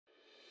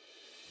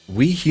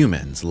We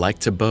humans like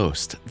to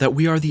boast that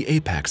we are the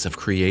apex of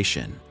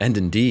creation, and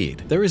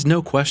indeed, there is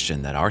no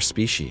question that our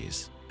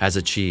species has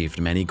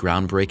achieved many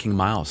groundbreaking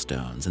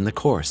milestones in the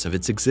course of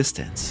its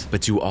existence.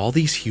 But do all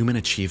these human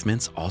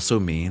achievements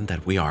also mean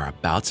that we are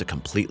about to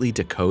completely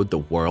decode the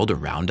world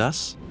around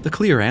us? The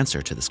clear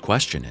answer to this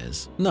question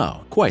is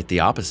no, quite the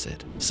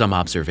opposite. Some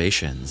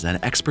observations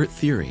and expert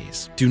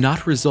theories do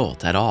not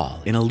result at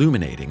all in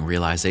illuminating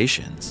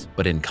realizations,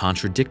 but in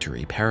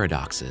contradictory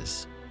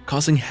paradoxes,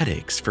 causing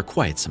headaches for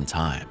quite some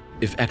time.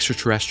 If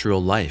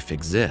extraterrestrial life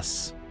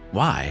exists,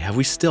 why have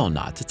we still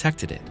not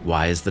detected it?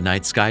 Why is the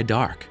night sky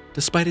dark,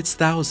 despite its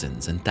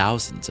thousands and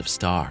thousands of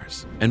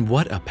stars? And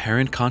what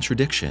apparent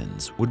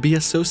contradictions would be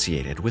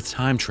associated with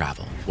time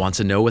travel? Want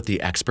to know what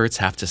the experts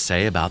have to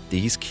say about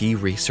these key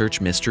research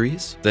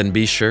mysteries? Then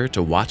be sure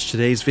to watch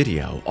today's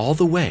video all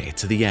the way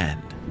to the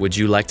end. Would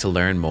you like to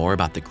learn more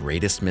about the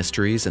greatest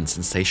mysteries and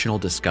sensational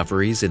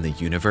discoveries in the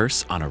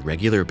universe on a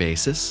regular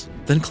basis?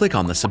 Then click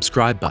on the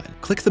subscribe button,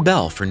 click the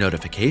bell for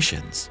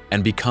notifications,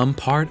 and become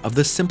part of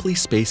the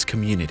TheSimplySpace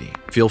community.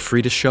 Feel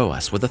free to show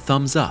us with a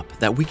thumbs up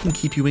that we can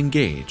keep you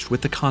engaged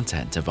with the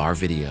content of our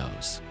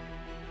videos.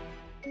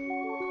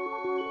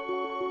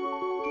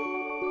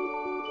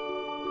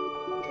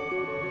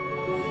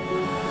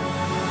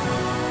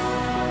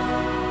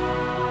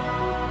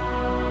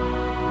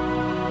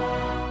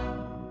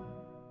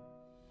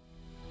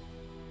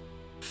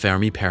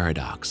 FERMI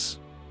paradox.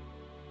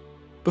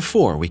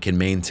 Before we can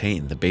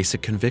maintain the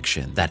basic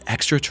conviction that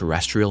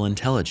extraterrestrial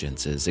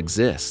intelligences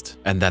exist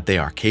and that they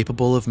are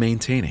capable of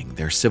maintaining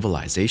their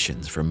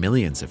civilizations for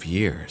millions of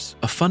years,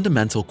 a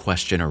fundamental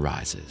question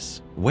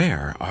arises.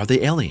 Where are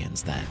the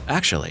aliens then?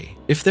 Actually,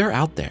 if they're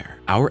out there,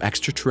 our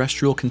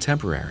extraterrestrial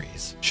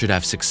contemporaries should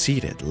have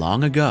succeeded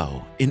long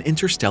ago in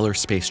interstellar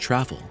space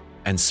travel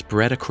and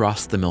spread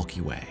across the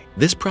Milky Way.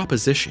 This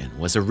proposition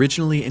was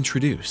originally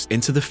introduced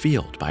into the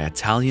field by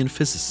Italian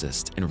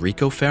physicist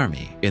Enrico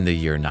Fermi in the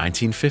year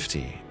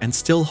 1950 and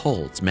still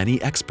holds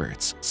many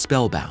experts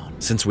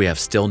spellbound. Since we have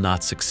still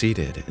not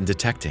succeeded in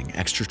detecting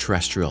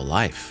extraterrestrial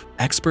life,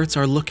 experts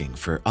are looking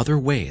for other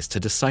ways to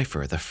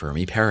decipher the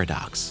Fermi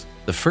paradox.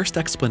 The first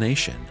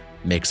explanation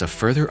makes a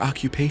further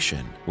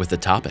occupation with the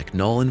topic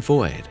null and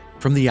void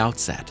from the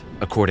outset.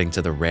 According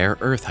to the rare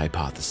Earth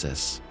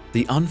hypothesis,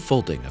 the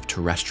unfolding of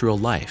terrestrial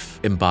life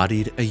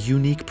embodied a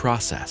unique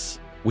process,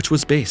 which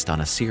was based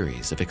on a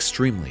series of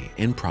extremely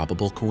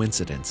improbable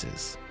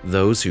coincidences.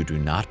 Those who do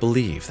not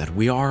believe that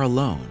we are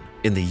alone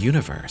in the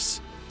universe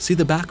see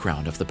the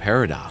background of the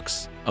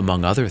paradox,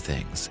 among other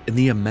things, in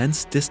the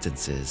immense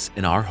distances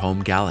in our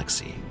home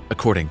galaxy.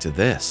 According to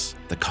this,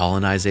 the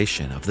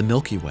colonization of the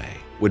Milky Way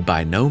would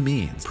by no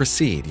means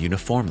proceed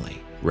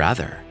uniformly.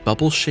 Rather,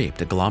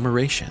 bubble-shaped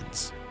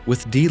agglomerations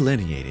with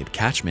delineated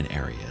catchment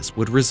areas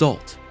would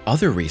result.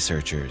 Other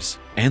researchers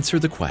answer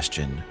the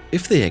question,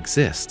 if they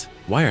exist,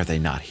 why are they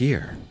not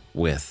here?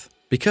 With,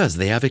 because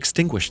they have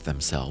extinguished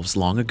themselves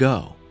long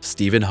ago.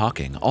 Stephen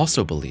Hawking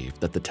also believed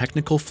that the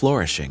technical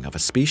flourishing of a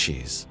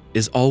species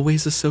is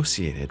always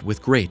associated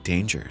with great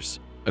dangers.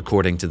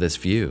 According to this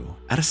view,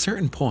 at a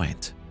certain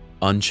point,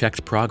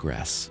 unchecked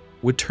progress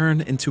would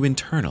turn into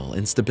internal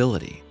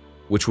instability,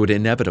 which would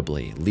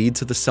inevitably lead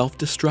to the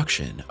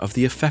self-destruction of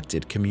the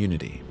affected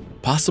community.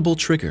 Possible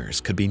triggers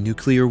could be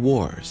nuclear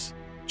wars,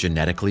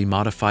 genetically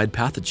modified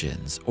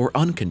pathogens, or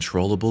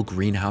uncontrollable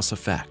greenhouse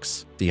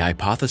effects. The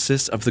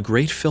hypothesis of the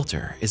Great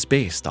Filter is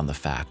based on the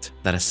fact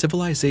that a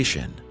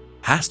civilization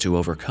has to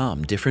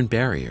overcome different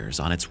barriers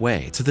on its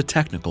way to the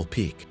technical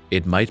peak.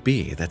 It might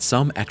be that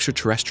some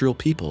extraterrestrial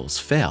peoples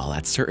fail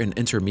at certain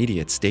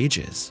intermediate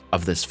stages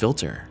of this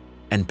filter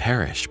and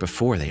perish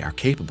before they are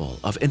capable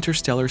of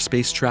interstellar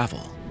space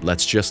travel.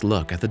 Let's just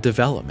look at the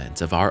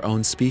development of our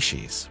own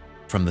species.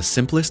 From the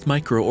simplest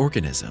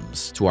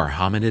microorganisms to our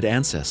hominid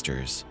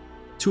ancestors,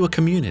 to a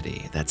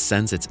community that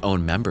sends its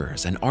own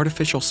members and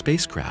artificial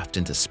spacecraft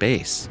into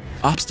space,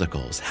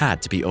 obstacles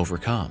had to be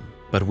overcome.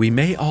 But we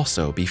may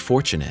also be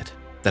fortunate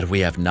that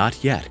we have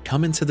not yet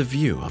come into the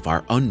view of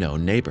our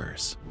unknown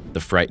neighbors. The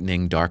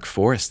frightening dark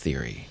forest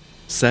theory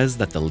says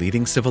that the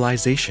leading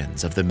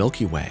civilizations of the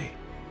Milky Way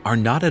are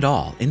not at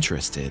all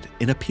interested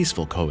in a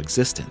peaceful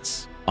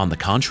coexistence. On the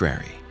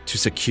contrary, to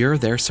secure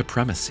their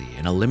supremacy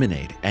and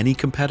eliminate any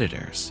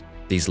competitors,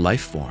 these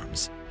life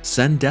forms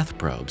send death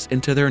probes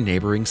into their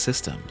neighboring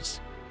systems.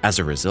 As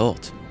a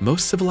result,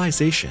 most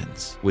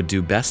civilizations would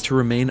do best to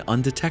remain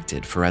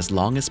undetected for as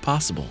long as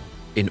possible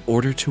in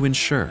order to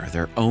ensure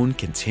their own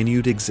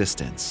continued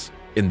existence.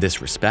 In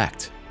this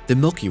respect, the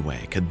Milky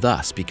Way could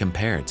thus be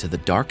compared to the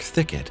dark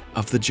thicket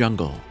of the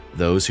jungle.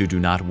 Those who do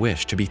not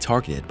wish to be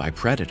targeted by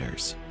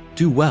predators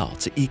do well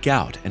to eke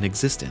out an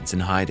existence in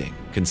hiding.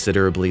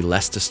 Considerably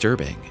less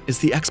disturbing is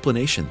the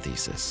explanation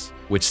thesis,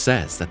 which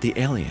says that the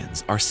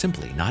aliens are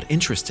simply not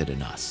interested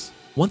in us.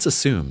 Once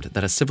assumed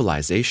that a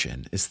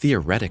civilization is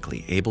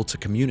theoretically able to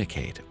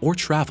communicate or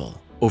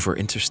travel over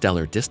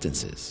interstellar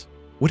distances,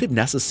 would it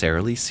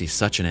necessarily see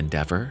such an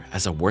endeavor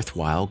as a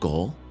worthwhile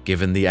goal?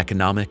 Given the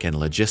economic and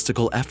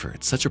logistical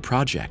effort such a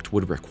project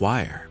would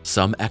require,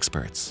 some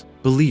experts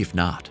believe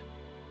not.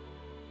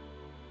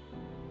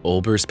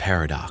 OLBERS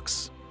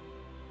paradox.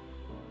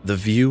 The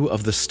view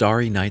of the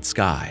starry night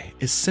sky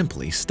is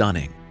simply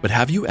stunning. But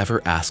have you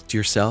ever asked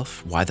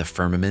yourself why the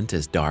firmament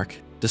is dark,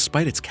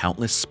 despite its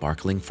countless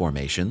sparkling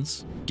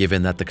formations?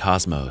 Given that the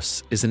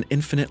cosmos is an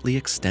infinitely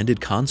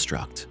extended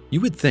construct, you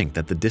would think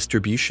that the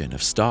distribution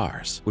of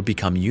stars would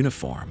become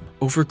uniform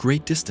over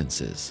great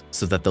distances,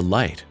 so that the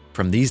light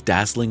from these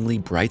dazzlingly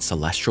bright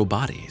celestial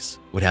bodies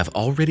would have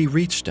already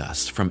reached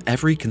us from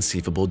every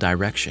conceivable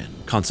direction.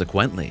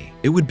 Consequently,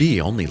 it would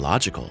be only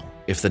logical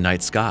if the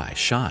night sky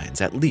shines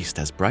at least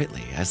as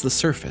brightly as the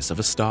surface of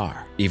a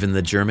star. Even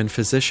the German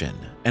physician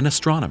and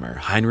astronomer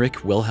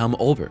Heinrich Wilhelm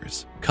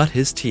Olbers cut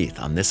his teeth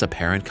on this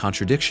apparent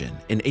contradiction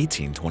in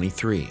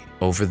 1823.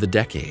 Over the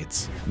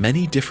decades,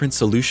 many different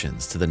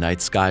solutions to the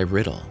night sky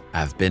riddle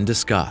have been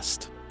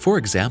discussed. For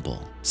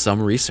example,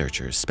 some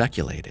researchers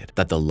speculated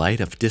that the light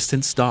of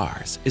distant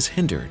stars is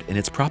hindered in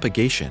its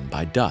propagation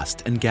by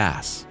dust and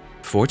gas.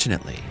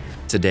 Fortunately,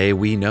 today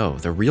we know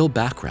the real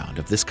background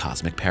of this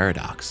cosmic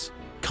paradox.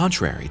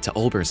 Contrary to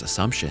Olbers'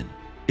 assumption,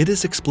 it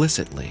is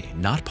explicitly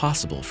not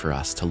possible for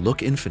us to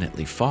look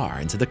infinitely far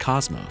into the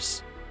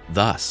cosmos.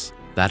 Thus,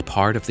 that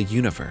part of the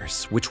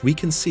universe which we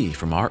can see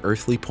from our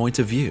earthly point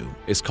of view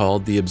is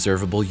called the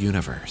observable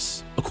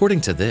universe.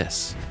 According to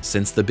this,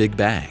 since the Big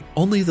Bang,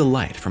 only the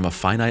light from a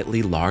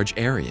finitely large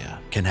area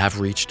can have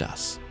reached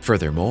us.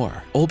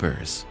 Furthermore,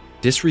 Olbers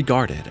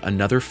disregarded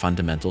another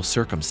fundamental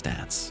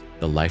circumstance.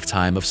 The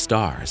lifetime of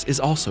stars is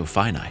also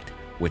finite,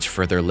 which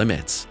further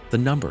limits the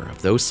number of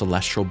those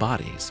celestial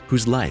bodies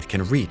whose light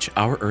can reach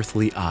our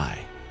earthly eye.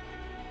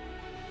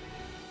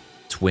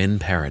 Twin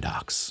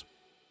paradox.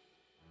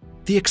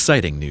 The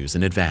exciting news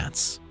in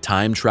advance: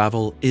 time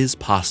travel is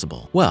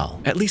possible.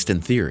 Well, at least in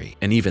theory,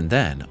 and even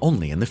then,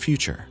 only in the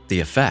future. The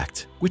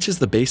effect, which is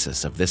the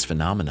basis of this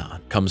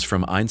phenomenon, comes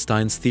from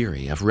Einstein's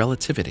theory of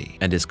relativity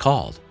and is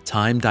called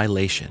time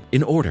dilation.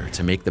 In order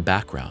to make the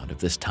background of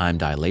this time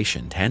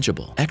dilation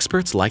tangible,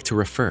 experts like to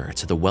refer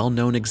to the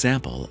well-known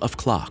example of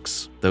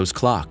clocks. Those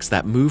clocks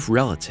that move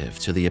relative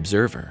to the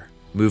observer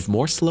move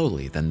more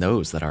slowly than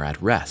those that are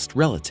at rest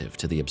relative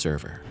to the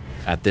observer.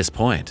 At this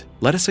point,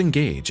 let us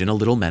engage in a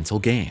little mental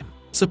game.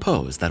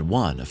 Suppose that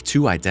one of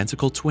two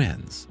identical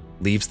twins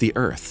leaves the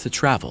Earth to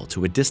travel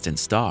to a distant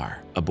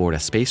star aboard a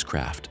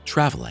spacecraft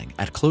traveling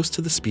at close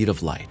to the speed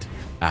of light.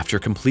 After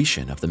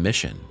completion of the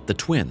mission, the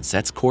twin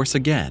sets course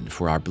again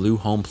for our blue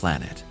home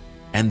planet,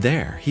 and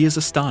there he is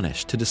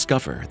astonished to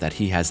discover that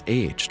he has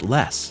aged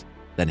less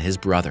than his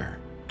brother.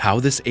 How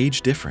this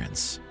age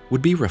difference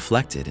would be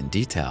reflected in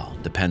detail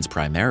depends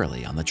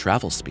primarily on the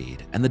travel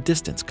speed and the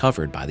distance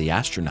covered by the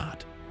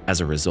astronaut. As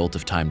a result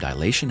of time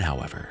dilation,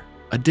 however,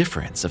 a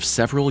difference of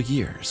several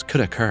years could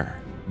occur.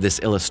 This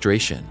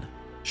illustration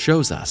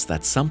shows us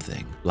that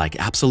something like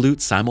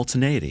absolute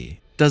simultaneity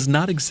does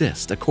not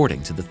exist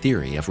according to the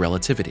theory of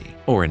relativity.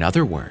 Or in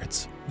other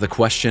words, the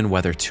question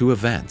whether two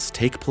events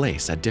take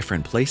place at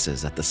different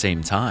places at the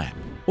same time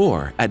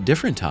or at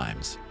different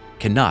times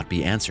cannot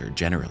be answered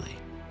generally.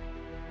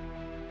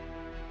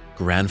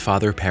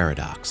 Grandfather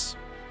paradox.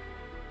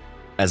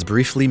 As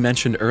briefly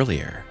mentioned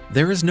earlier,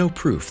 there is no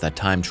proof that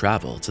time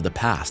travel to the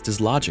past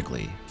is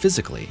logically,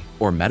 physically,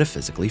 or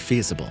metaphysically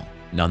feasible.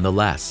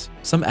 Nonetheless,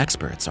 some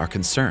experts are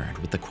concerned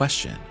with the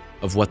question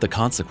of what the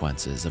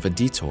consequences of a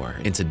detour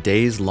into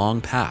days-long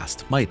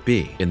past might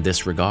be. In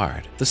this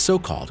regard, the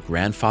so-called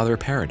grandfather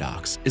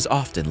paradox is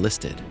often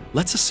listed.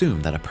 Let's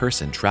assume that a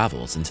person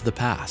travels into the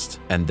past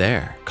and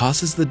there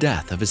causes the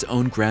death of his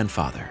own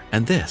grandfather,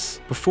 and this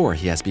before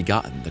he has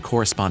begotten the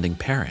corresponding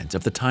parent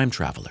of the time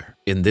traveler.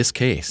 In this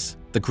case,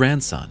 the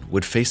grandson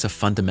would face a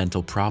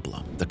fundamental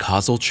problem. The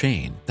causal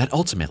chain that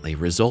ultimately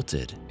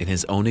resulted in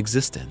his own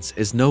existence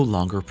is no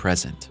longer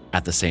present.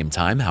 At the same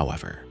time,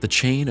 however, the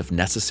chain of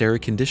necessary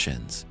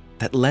conditions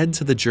that led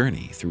to the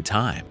journey through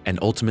time and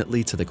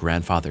ultimately to the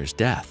grandfather's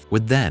death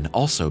would then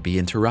also be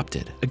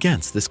interrupted.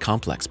 Against this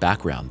complex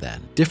background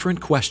then, different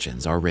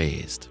questions are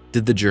raised.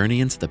 Did the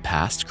journey into the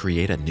past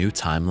create a new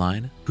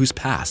timeline whose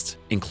past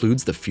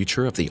includes the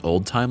future of the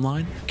old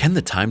timeline? Can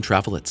the time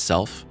travel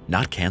itself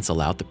not cancel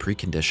out the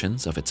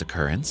preconditions of its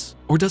occurrence?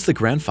 Or does the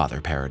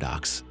grandfather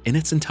paradox in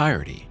its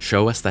entirety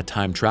show us that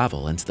time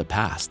travel into the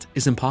past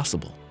is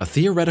impossible? A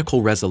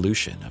theoretical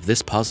resolution of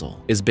this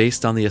puzzle is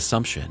based on the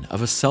assumption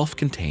of a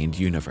self-contained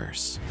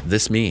universe.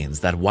 This means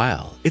that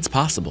while it's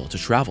possible to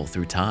travel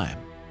through time,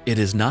 it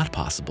is not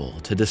possible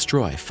to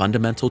destroy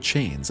fundamental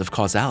chains of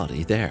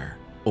causality there.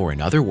 Or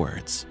in other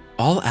words,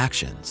 all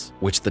actions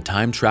which the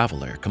time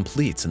traveler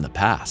completes in the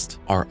past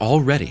are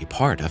already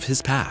part of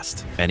his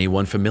past.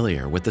 Anyone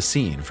familiar with the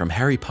scene from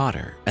Harry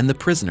Potter and the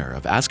Prisoner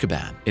of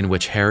Azkaban, in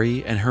which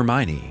Harry and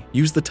Hermione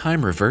use the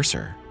time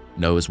reverser,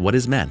 knows what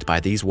is meant by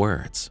these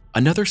words.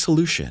 Another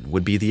solution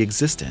would be the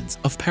existence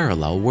of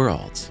parallel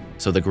worlds.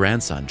 So the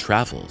grandson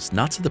travels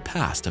not to the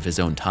past of his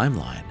own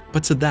timeline,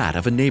 but to that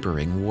of a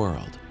neighboring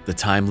world. The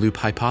time loop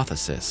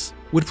hypothesis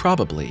would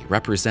probably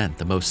represent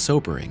the most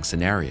sobering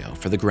scenario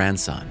for the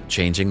grandson.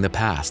 Changing the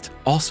past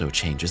also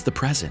changes the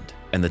present,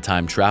 and the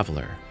time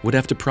traveler would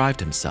have deprived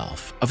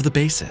himself of the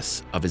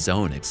basis of his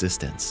own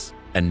existence.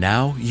 And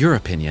now your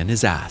opinion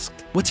is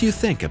asked. What do you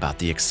think about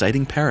the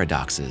exciting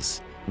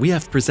paradoxes we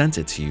have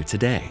presented to you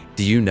today?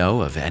 Do you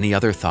know of any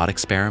other thought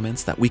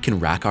experiments that we can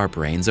rack our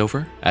brains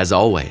over? As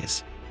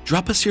always,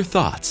 drop us your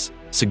thoughts,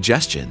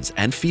 suggestions,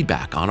 and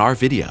feedback on our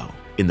video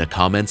in the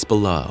comments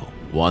below.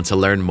 Want to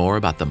learn more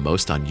about the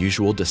most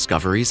unusual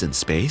discoveries in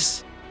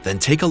space? Then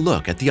take a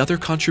look at the other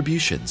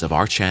contributions of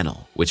our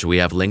channel, which we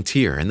have linked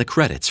here in the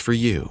credits for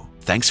you.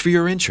 Thanks for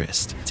your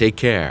interest, take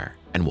care,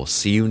 and we'll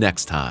see you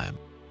next time.